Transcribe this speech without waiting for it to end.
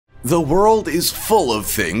The world is full of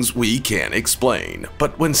things we can't explain,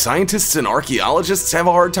 but when scientists and archaeologists have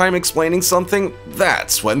a hard time explaining something,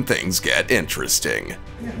 that's when things get interesting.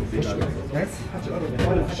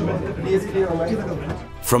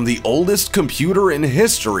 From the oldest computer in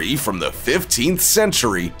history from the 15th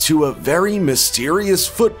century to a very mysterious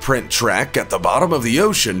footprint track at the bottom of the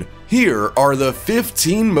ocean, here are the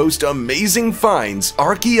 15 most amazing finds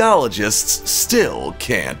archaeologists still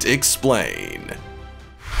can't explain.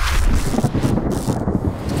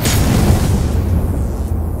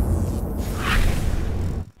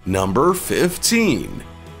 Number 15.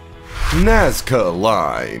 Nazca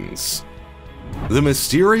Lines. The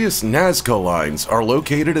mysterious Nazca Lines are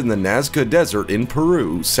located in the Nazca Desert in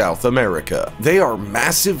Peru, South America. They are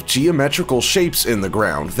massive geometrical shapes in the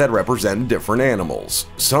ground that represent different animals.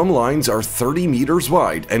 Some lines are 30 meters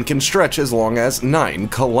wide and can stretch as long as 9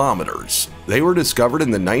 kilometers. They were discovered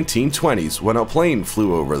in the 1920s when a plane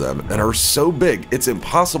flew over them and are so big it's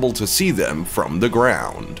impossible to see them from the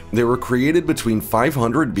ground. They were created between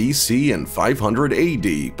 500 BC and 500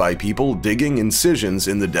 AD by people digging incisions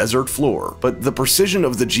in the desert floor, but the precision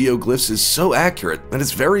of the geoglyphs is so accurate that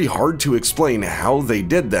it's very hard to explain how they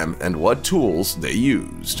did them and what tools they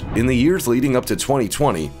used. In the years leading up to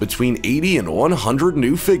 2020, between 80 and 100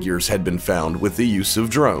 new figures had been found with the use of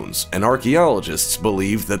drones, and archaeologists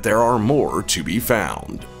believe that there are more to be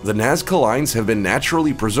found. The Nazca Lines have been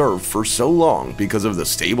naturally preserved for so long because of the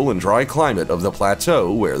stable and dry climate of the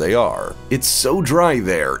plateau where they are. It's so dry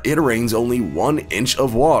there, it rains only 1 inch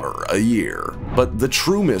of water a year. But the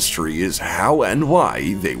true mystery is how and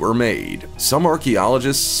why they were made. Some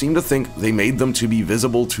archaeologists seem to think they made them to be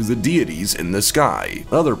visible to the deities in the sky.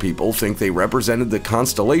 Other people think they represented the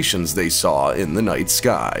constellations they saw in the night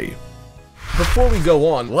sky. Before we go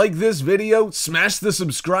on, like this video, smash the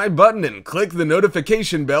subscribe button and click the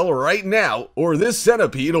notification bell right now, or this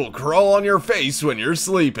centipede will crawl on your face when you're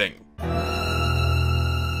sleeping.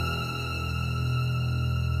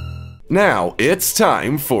 Now it's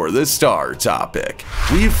time for the star topic.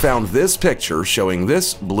 We've found this picture showing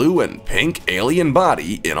this blue and pink alien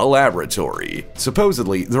body in a laboratory.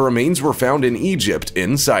 Supposedly, the remains were found in Egypt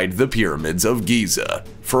inside the pyramids of Giza.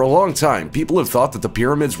 For a long time, people have thought that the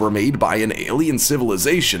pyramids were made by an alien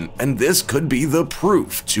civilization, and this could be the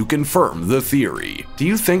proof to confirm the theory. Do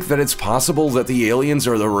you think that it's possible that the aliens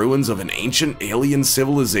are the ruins of an ancient alien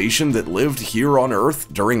civilization that lived here on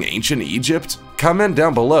Earth during ancient Egypt? Comment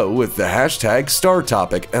down below with the hashtag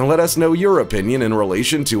StarTopic and let us know your opinion in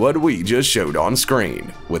relation to what we just showed on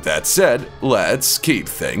screen. With that said, let's keep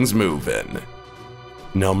things moving.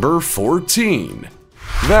 Number 14.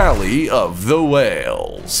 Valley of the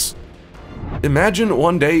Whales. Imagine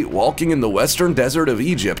one day walking in the western desert of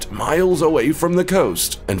Egypt, miles away from the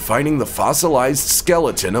coast, and finding the fossilized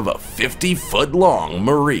skeleton of a 50-foot-long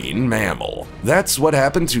marine mammal. That's what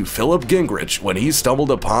happened to Philip Gingrich when he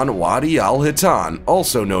stumbled upon Wadi al-Hitan,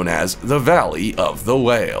 also known as the Valley of the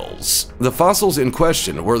Whales. The fossils in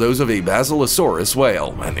question were those of a Basilosaurus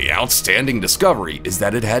whale, and the outstanding discovery is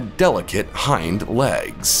that it had delicate hind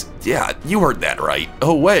legs. Yeah, you heard that right,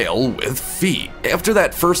 a whale with feet. After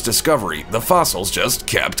that first discovery, the fossils just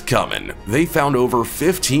kept coming. They found over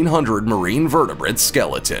 1,500 marine vertebrate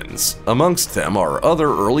skeletons. Amongst them are other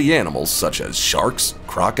early animals such as sharks,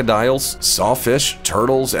 crocodiles, sawfish,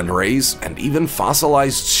 turtles, and rays, and even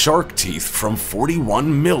fossilized shark teeth from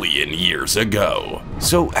 41 million years ago.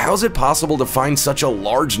 So how's it possible to find such a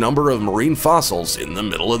large number of marine fossils in the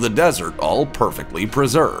middle of the desert, all perfectly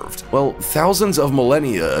preserved? Well, thousands of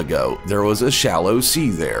millennia ago, there was a shallow sea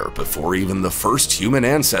there, before even the first human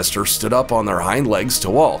ancestor stood up on their hind legs to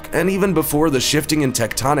walk, and even before the shifting and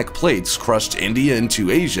tectonic plates crushed India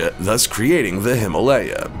into Asia, thus creating the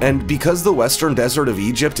Himalaya. And because the western desert of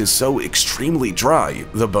Egypt is so extremely dry,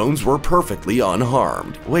 the bones were perfectly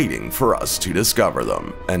unharmed, waiting for us to discover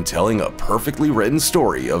them, and telling a perfectly written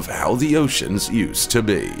story of how the oceans used to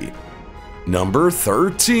be. Number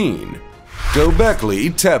 13.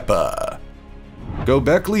 Göbekli Tepe.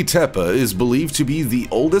 Göbekli Tepe is believed to be the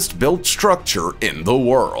oldest built structure in the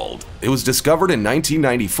world. It was discovered in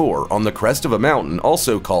 1994 on the crest of a mountain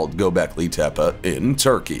also called Göbekli Tepe in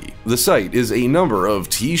Turkey. The site is a number of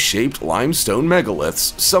T-shaped limestone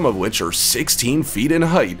megaliths, some of which are 16 feet in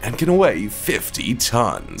height and can weigh 50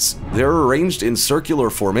 tons. They're arranged in circular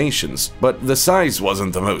formations, but the size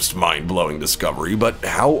wasn't the most mind-blowing discovery, but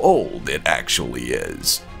how old it actually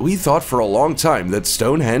is. We thought for a long time that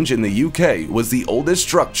Stonehenge in the UK was the oldest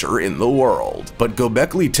structure in the world, but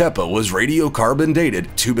Göbekli Tepe was radiocarbon dated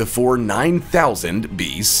to before 9000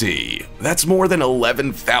 BC. That's more than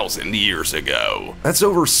 11,000 years ago. That's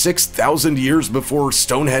over 6,000 years before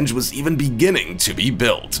Stonehenge was even beginning to be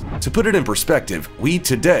built. To put it in perspective, we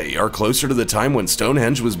today are closer to the time when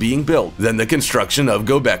Stonehenge was being built than the construction of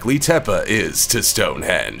Göbekli Tepe is to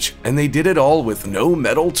Stonehenge. And they did it all with no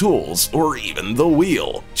metal tools or even the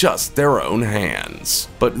wheel, just their own hands.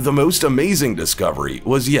 But the most amazing discovery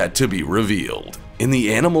was yet to be revealed. In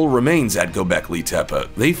the animal remains at Göbekli Tepe,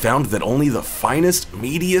 they found that only the finest,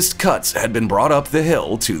 meatiest cuts had been brought up the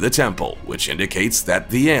hill to the temple, which indicates that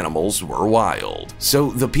the animals were wild.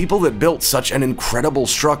 So the people that built such an incredible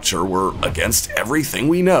structure were, against everything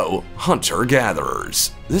we know,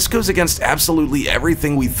 hunter-gatherers. This goes against absolutely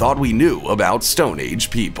everything we thought we knew about Stone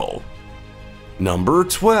Age people. Number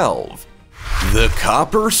 12. The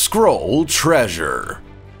Copper Scroll Treasure.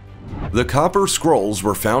 The Copper Scrolls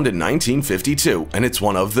were found in 1952, and it's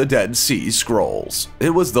one of the Dead Sea Scrolls. It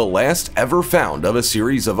was the last ever found of a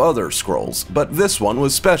series of other scrolls, but this one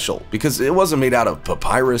was special because it wasn't made out of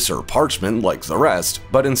papyrus or parchment like the rest,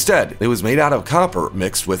 but instead it was made out of copper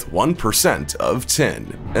mixed with 1% of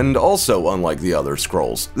tin. And also, unlike the other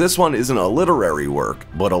scrolls, this one isn't a literary work,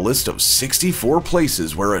 but a list of 64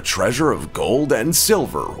 places where a treasure of gold and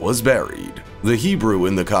silver was buried. The Hebrew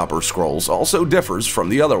in the Copper Scrolls also differs from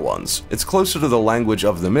the other ones. It's closer to the language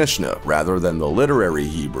of the Mishnah rather than the literary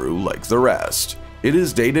Hebrew like the rest. It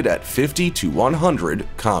is dated at 50 to 100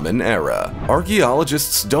 Common Era.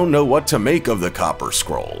 Archaeologists don't know what to make of the Copper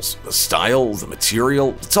Scrolls. The style, the material,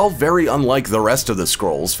 it's all very unlike the rest of the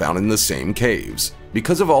scrolls found in the same caves.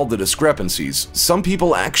 Because of all the discrepancies, some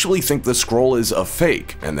people actually think the scroll is a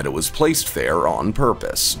fake and that it was placed there on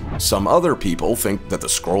purpose. Some other people think that the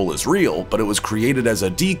scroll is real, but it was created as a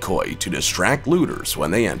decoy to distract looters when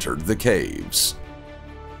they entered the caves.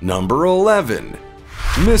 Number 11.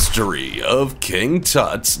 Mystery of King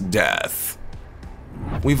Tut's death.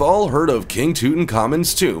 We've all heard of King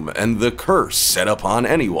Tutankhamun's tomb and the curse set upon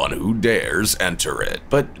anyone who dares enter it.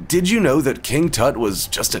 But did you know that King Tut was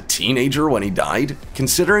just a teenager when he died?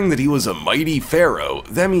 Considering that he was a mighty pharaoh,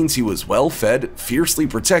 that means he was well-fed, fiercely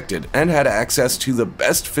protected, and had access to the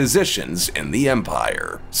best physicians in the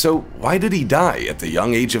empire. So why did he die at the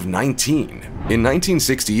young age of 19? In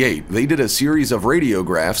 1968, they did a series of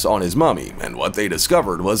radiographs on his mummy, and what they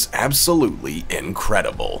discovered was absolutely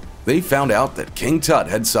incredible. They found out that King Tut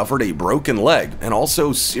had suffered a broken leg and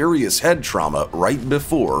also serious head trauma right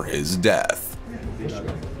before his death.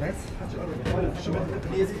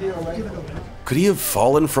 Could he have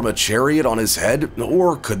fallen from a chariot on his head,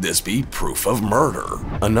 or could this be proof of murder?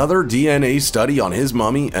 Another DNA study on his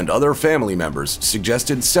mummy and other family members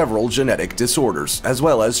suggested several genetic disorders, as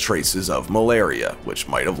well as traces of malaria, which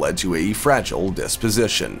might have led to a fragile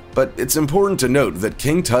disposition. But it's important to note that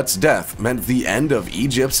King Tut's death meant the end of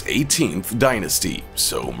Egypt's 18th dynasty,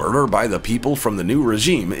 so murder by the people from the new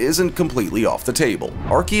regime isn't completely off the table.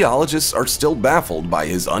 Archaeologists are still baffled by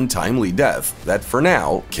his untimely death that for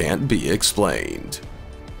now can't be explained.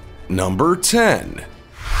 Number 10.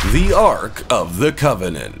 The Ark of the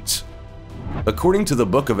Covenant. According to the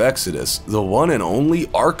Book of Exodus, the one and only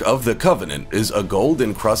Ark of the Covenant is a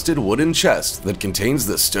gold-encrusted wooden chest that contains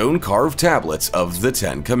the stone-carved tablets of the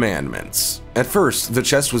Ten Commandments. At first, the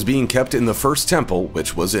chest was being kept in the first temple,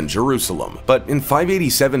 which was in Jerusalem. But in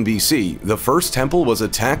 587 BC, the first temple was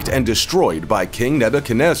attacked and destroyed by King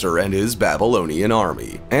Nebuchadnezzar and his Babylonian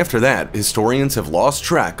army. After that, historians have lost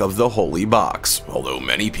track of the holy box, although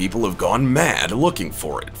many people have gone mad looking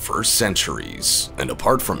for it for centuries. And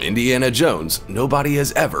apart from Indiana Jones, nobody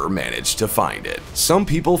has ever managed to find it. Some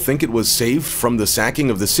people think it was saved from the sacking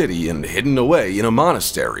of the city and hidden away in a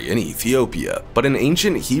monastery in Ethiopia. But an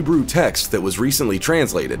ancient Hebrew text that was recently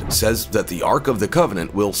translated says that the Ark of the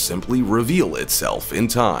Covenant will simply reveal itself in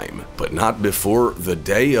time, but not before the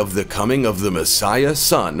day of the coming of the Messiah,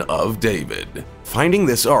 son of David. Finding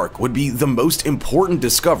this Ark would be the most important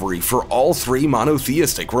discovery for all three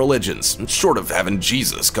monotheistic religions, short of having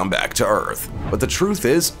Jesus come back to Earth. But the truth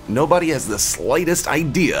is, nobody has the slightest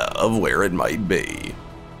idea of where it might be.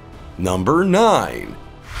 Number 9.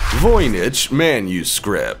 Voynich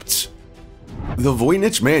Manuscript. The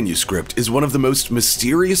Voynich manuscript is one of the most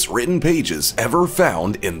mysterious written pages ever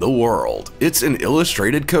found in the world. It's an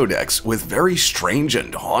illustrated codex with very strange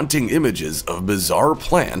and haunting images of bizarre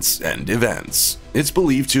plants and events. It's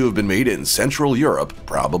believed to have been made in Central Europe,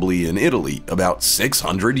 probably in Italy, about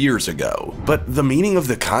 600 years ago. But the meaning of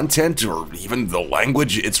the content, or even the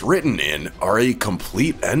language it's written in, are a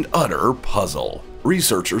complete and utter puzzle.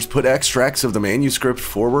 Researchers put extracts of the manuscript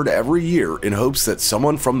forward every year in hopes that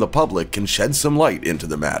someone from the public can shed some light into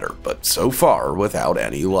the matter, but so far without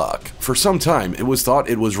any luck. For some time, it was thought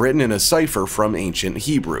it was written in a cipher from ancient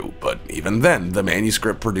Hebrew, but even then, the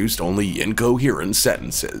manuscript produced only incoherent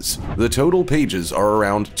sentences. The total pages are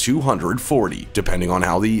around 240, depending on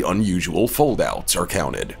how the unusual foldouts are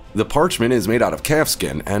counted. The parchment is made out of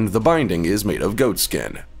calfskin, and the binding is made of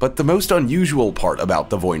goatskin. But the most unusual part about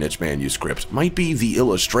the Voynich manuscript might be the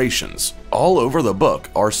illustrations. All over the book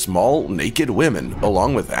are small, naked women,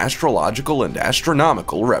 along with astrological and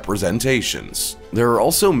astronomical representations. There are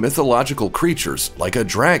also mythological creatures like a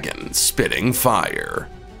dragon spitting fire.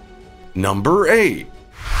 Number 8.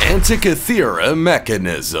 Antikythera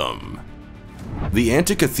Mechanism. The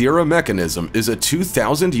Antikythera mechanism is a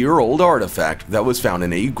 2,000-year-old artifact that was found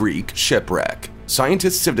in a Greek shipwreck.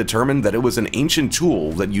 Scientists have determined that it was an ancient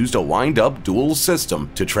tool that used a wind-up dual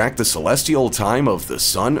system to track the celestial time of the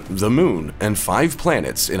sun, the moon, and 5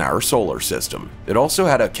 planets in our solar system. It also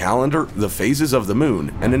had a calendar, the phases of the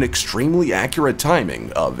moon, and an extremely accurate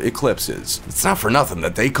timing of eclipses. It's not for nothing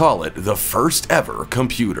that they call it the first ever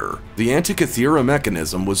computer. The Antikythera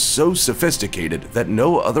mechanism was so sophisticated that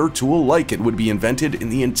no other tool like it would be invented in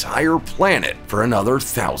the entire planet for another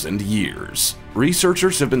 1,000 years.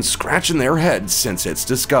 Researchers have been scratching their heads since its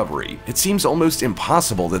discovery. It seems almost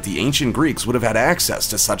impossible that the ancient Greeks would have had access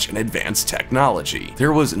to such an advanced technology.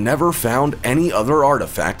 There was never found any other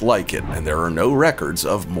artifact like it, and there are no records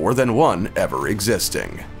of more than one ever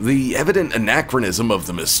existing. The evident anachronism of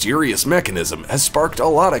the mysterious mechanism has sparked a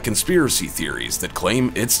lot of conspiracy theories that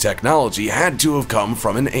claim its technology had to have come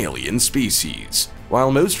from an alien species. While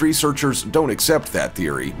most researchers don't accept that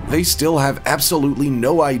theory, they still have absolutely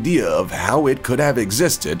no idea of how it could have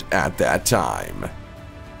existed at that time.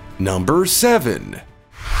 Number 7.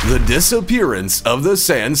 The disappearance of the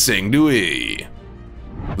Sansingdui.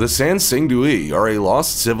 The Sansingdui are a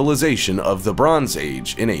lost civilization of the Bronze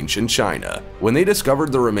Age in ancient China. When they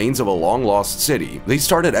discovered the remains of a long-lost city, they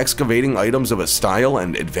started excavating items of a style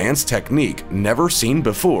and advanced technique never seen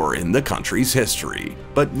before in the country's history.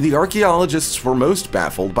 But the archaeologists were most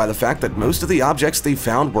baffled by the fact that most of the objects they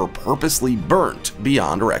found were purposely burnt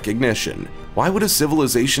beyond recognition. Why would a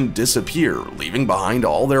civilization disappear, leaving behind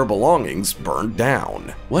all their belongings burned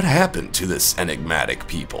down? What happened to this enigmatic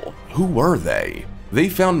people? Who were they? They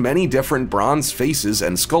found many different bronze faces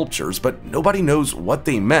and sculptures, but nobody knows what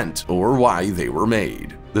they meant or why they were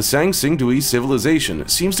made. The Sansingdui civilization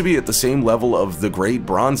seems to be at the same level of the great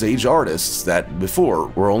Bronze Age artists that before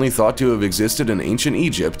were only thought to have existed in ancient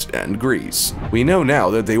Egypt and Greece. We know now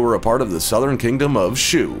that they were a part of the southern kingdom of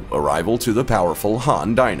Shu, a rival to the powerful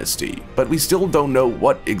Han dynasty, but we still don't know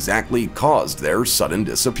what exactly caused their sudden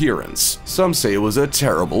disappearance. Some say it was a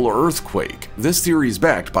terrible earthquake. This theory is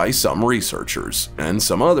backed by some researchers, and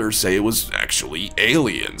some others say it was actually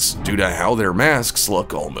aliens, due to how their masks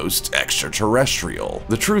look almost extraterrestrial.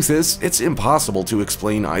 The truth is, it's impossible to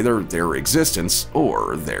explain either their existence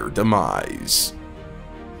or their demise.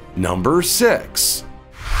 Number 6.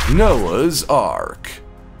 Noah's Ark.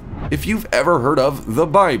 If you've ever heard of the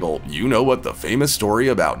Bible, you know what the famous story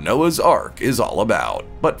about Noah's Ark is all about.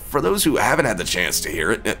 But for those who haven't had the chance to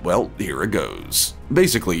hear it, well, here it goes.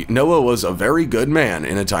 Basically, Noah was a very good man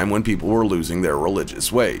in a time when people were losing their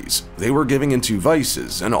religious ways. They were giving into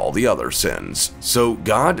vices and all the other sins. So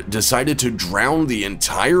God decided to drown the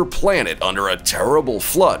entire planet under a terrible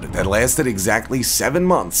flood that lasted exactly 7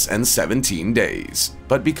 months and 17 days.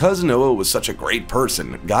 But because Noah was such a great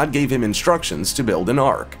person, God gave him instructions to build an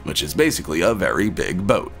ark, which is basically a very big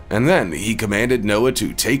boat. And then he commanded Noah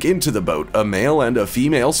to take into the boat a male and a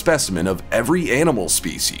female specimen of every animal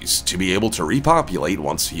species to be able to repopulate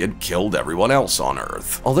once he had killed everyone else on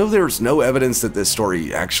Earth. Although there's no evidence that this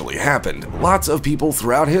story actually happened, lots of people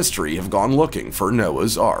throughout history have gone looking for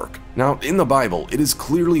Noah's Ark. Now, in the Bible, it is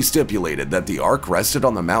clearly stipulated that the Ark rested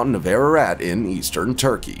on the mountain of Ararat in eastern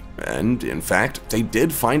Turkey, and in fact, they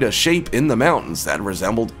did find a shape in the mountains that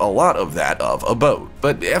resembled a lot of that of a boat.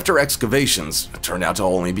 But after excavations, it turned out to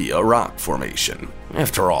only be a rock formation.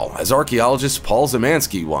 After all, as archaeologist Paul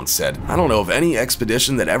Zemansky once said, I don't know of any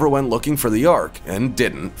expedition that ever went looking for the Ark and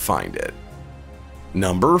didn't find it.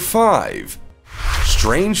 Number 5.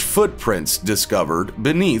 Strange footprints discovered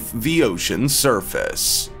beneath the ocean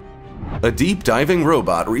surface. A deep diving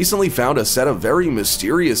robot recently found a set of very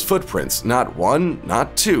mysterious footprints, not 1,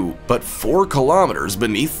 not 2, but 4 kilometers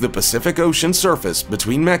beneath the Pacific Ocean surface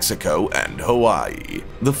between Mexico and Hawaii.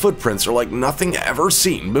 The footprints are like nothing ever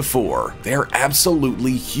seen before. They are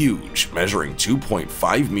absolutely huge, measuring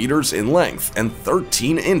 2.5 meters in length and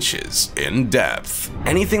 13 inches in depth.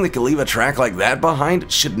 Anything that could leave a track like that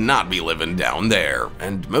behind should not be living down there.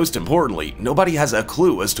 And most importantly, nobody has a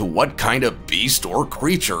clue as to what kind of beast or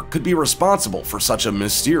creature could be responsible for such a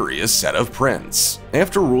mysterious set of prints.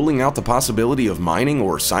 After ruling out the possibility of mining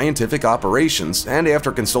or scientific operations, and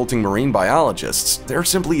after consulting marine biologists, there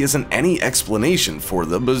simply isn't any explanation for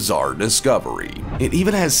the bizarre discovery. It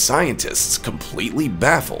even has scientists completely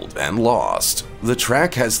baffled and lost. The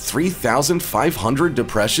track has 3,500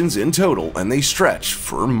 depressions in total, and they stretch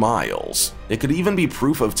for miles. It could even be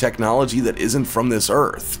proof of technology that isn't from this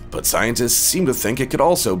Earth, but scientists seem to think it could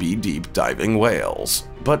also be deep diving whales.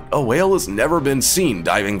 But a whale has never been seen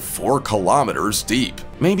diving 4 kilometers deep.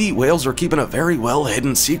 Maybe whales are keeping a very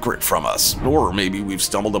well-hidden secret from us, or maybe we've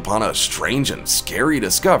stumbled upon a strange and scary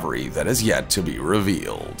discovery that is yet to be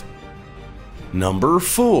revealed. Number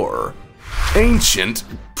 4. Ancient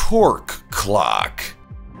pork clock.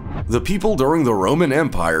 The people during the Roman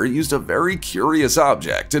Empire used a very curious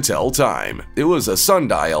object to tell time. It was a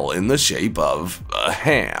sundial in the shape of a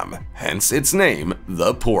ham, hence its name,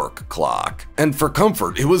 the pork clock. And for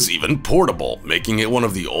comfort, it was even portable, making it one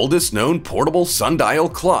of the oldest known portable sundial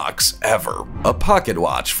clocks ever. A pocket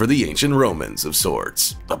watch for the ancient Romans of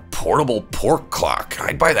sorts. A portable pork clock,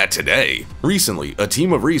 I'd buy that today. Recently, a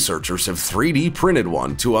team of researchers have 3D printed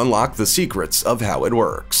one to unlock the secrets of how it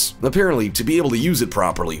works. Apparently, to be able to use it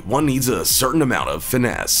properly, one needs a certain amount of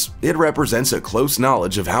finesse. It represents a close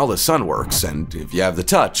knowledge of how the sun works, and if you have the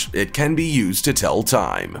touch, it can be used to tell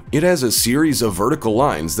time. It has a series of vertical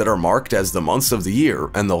lines that are marked as the months of the year,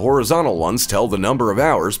 and the horizontal ones tell the number of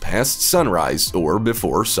hours past sunrise or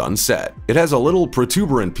before sunset. It has a little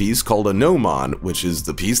protuberant piece called a gnomon, which is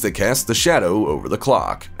the piece that casts the shadow over the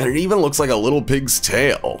clock. And it even looks like a little pig's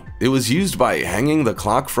tail. It was used by hanging the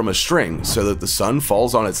clock from a string so that the sun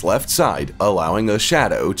falls on its left side, allowing a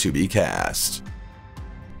shadow to be cast.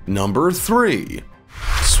 Number 3.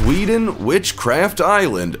 Sweden Witchcraft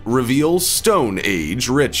Island reveals Stone Age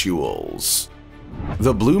rituals.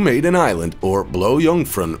 The Blue Maiden Island, or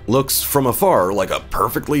Blåjungfrun, looks from afar like a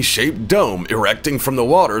perfectly shaped dome erecting from the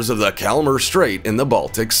waters of the Kalmar Strait in the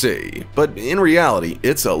Baltic Sea. But in reality,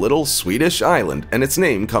 it's a little Swedish island, and its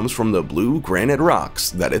name comes from the blue granite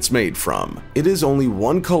rocks that it's made from. It is only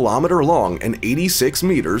 1 kilometer long and 86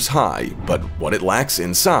 meters high, but what it lacks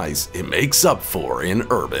in size, it makes up for in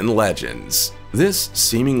urban legends. This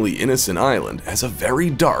seemingly innocent island has a very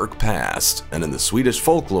dark past, and in the Swedish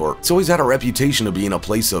folklore, it's always had a reputation of being a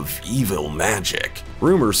place of evil magic.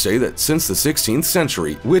 Rumors say that since the 16th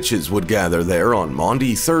century, witches would gather there on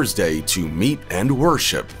Maundy Thursday to meet and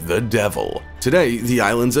worship the devil. Today, the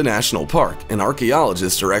island's a national park, and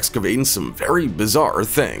archaeologists are excavating some very bizarre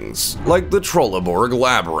things, like the Trolleborg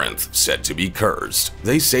Labyrinth, said to be cursed.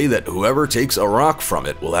 They say that whoever takes a rock from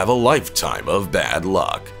it will have a lifetime of bad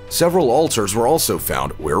luck. Several altars were also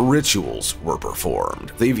found where rituals were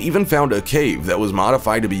performed. They've even found a cave that was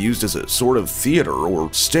modified to be used as a sort of theater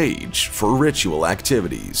or stage for ritual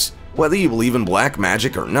activities. Whether you believe in black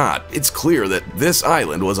magic or not, it's clear that this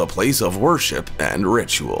island was a place of worship and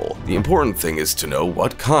ritual. The important thing is to know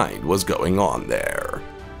what kind was going on there.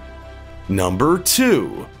 Number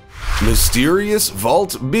 2. Mysterious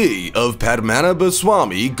Vault B of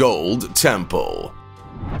Padmanabhaswamy Gold Temple.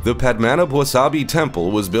 The Padmanabhaswamy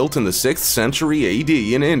Temple was built in the 6th century AD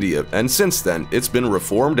in India, and since then it's been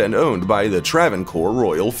reformed and owned by the Travancore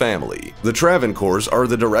royal family. The Travancores are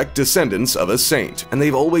the direct descendants of a saint, and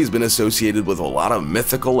they've always been associated with a lot of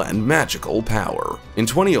mythical and magical power. In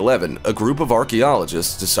 2011, a group of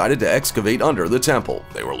archaeologists decided to excavate under the temple.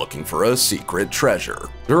 They were looking for a secret treasure.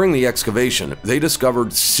 During the excavation, they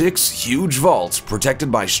discovered 6 huge vaults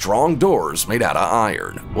protected by strong doors made out of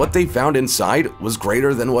iron. What they found inside was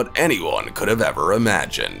greater than what anyone could have ever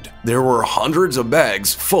imagined. There were hundreds of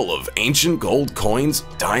bags full of ancient gold coins,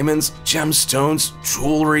 diamonds, gemstones,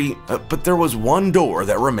 jewelry, but there was one door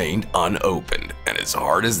that remained unopened, and as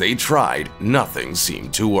hard as they tried, nothing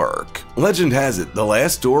seemed to work. Legend has it the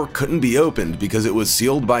last door couldn't be opened because it was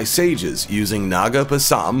sealed by sages using Naga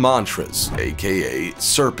Pasam mantras, aka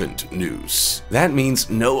serpent noose. That means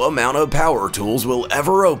no amount of power tools will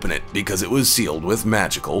ever open it because it was sealed with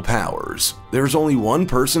magical powers. There's only one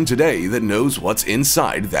person today that knows what's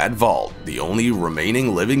inside that vault, the only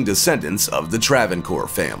remaining living descendants of the Travancore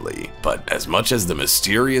family. But as much as the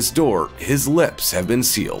mysterious door, his lips have been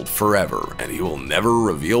sealed forever, and he will never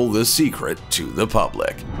reveal the secret to the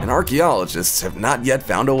public. And archaeologists have not yet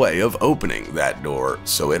found a way of opening that door,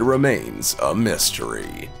 so it remains a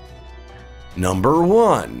mystery. Number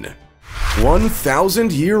 1.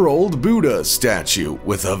 1,000-year-old Buddha statue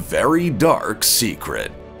with a very dark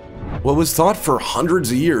secret. What was thought for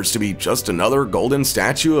hundreds of years to be just another golden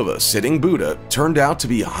statue of a sitting Buddha turned out to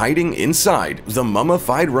be hiding inside the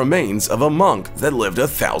mummified remains of a monk that lived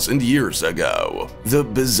 1,000 years ago. The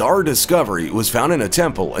bizarre discovery was found in a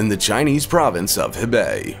temple in the Chinese province of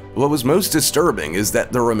Hebei. What was most disturbing is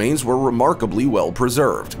that the remains were remarkably well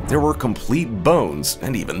preserved. There were complete bones,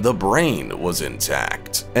 and even the brain was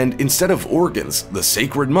intact. And instead of organs, the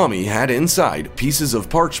sacred mummy had inside pieces of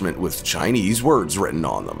parchment with Chinese words written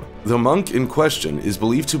on them. The monk in question is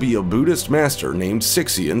believed to be a Buddhist master named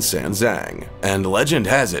Sixian Sanzang, and legend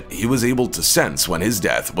has it he was able to sense when his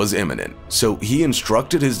death was imminent. So he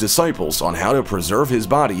instructed his disciples on how to preserve his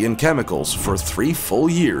body in chemicals for 3 full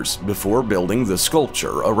years before building the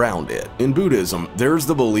sculpture around it. In Buddhism, there's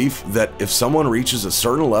the belief that if someone reaches a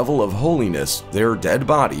certain level of holiness, their dead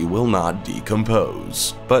body will not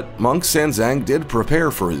decompose. But monk Sanzang did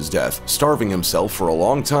prepare for his death, starving himself for a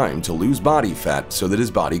long time to lose body fat so that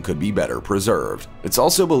his body could be better preserved. It's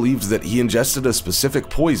also believed that he ingested a specific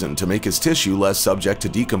poison to make his tissue less subject to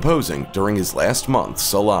decomposing during his last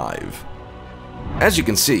months alive. As you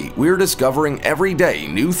can see, we're discovering every day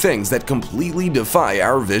new things that completely defy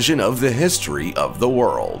our vision of the history of the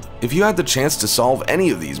world. If you had the chance to solve any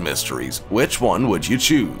of these mysteries, which one would you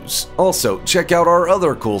choose? Also, check out our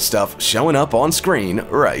other cool stuff showing up on screen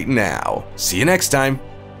right now. See you next time!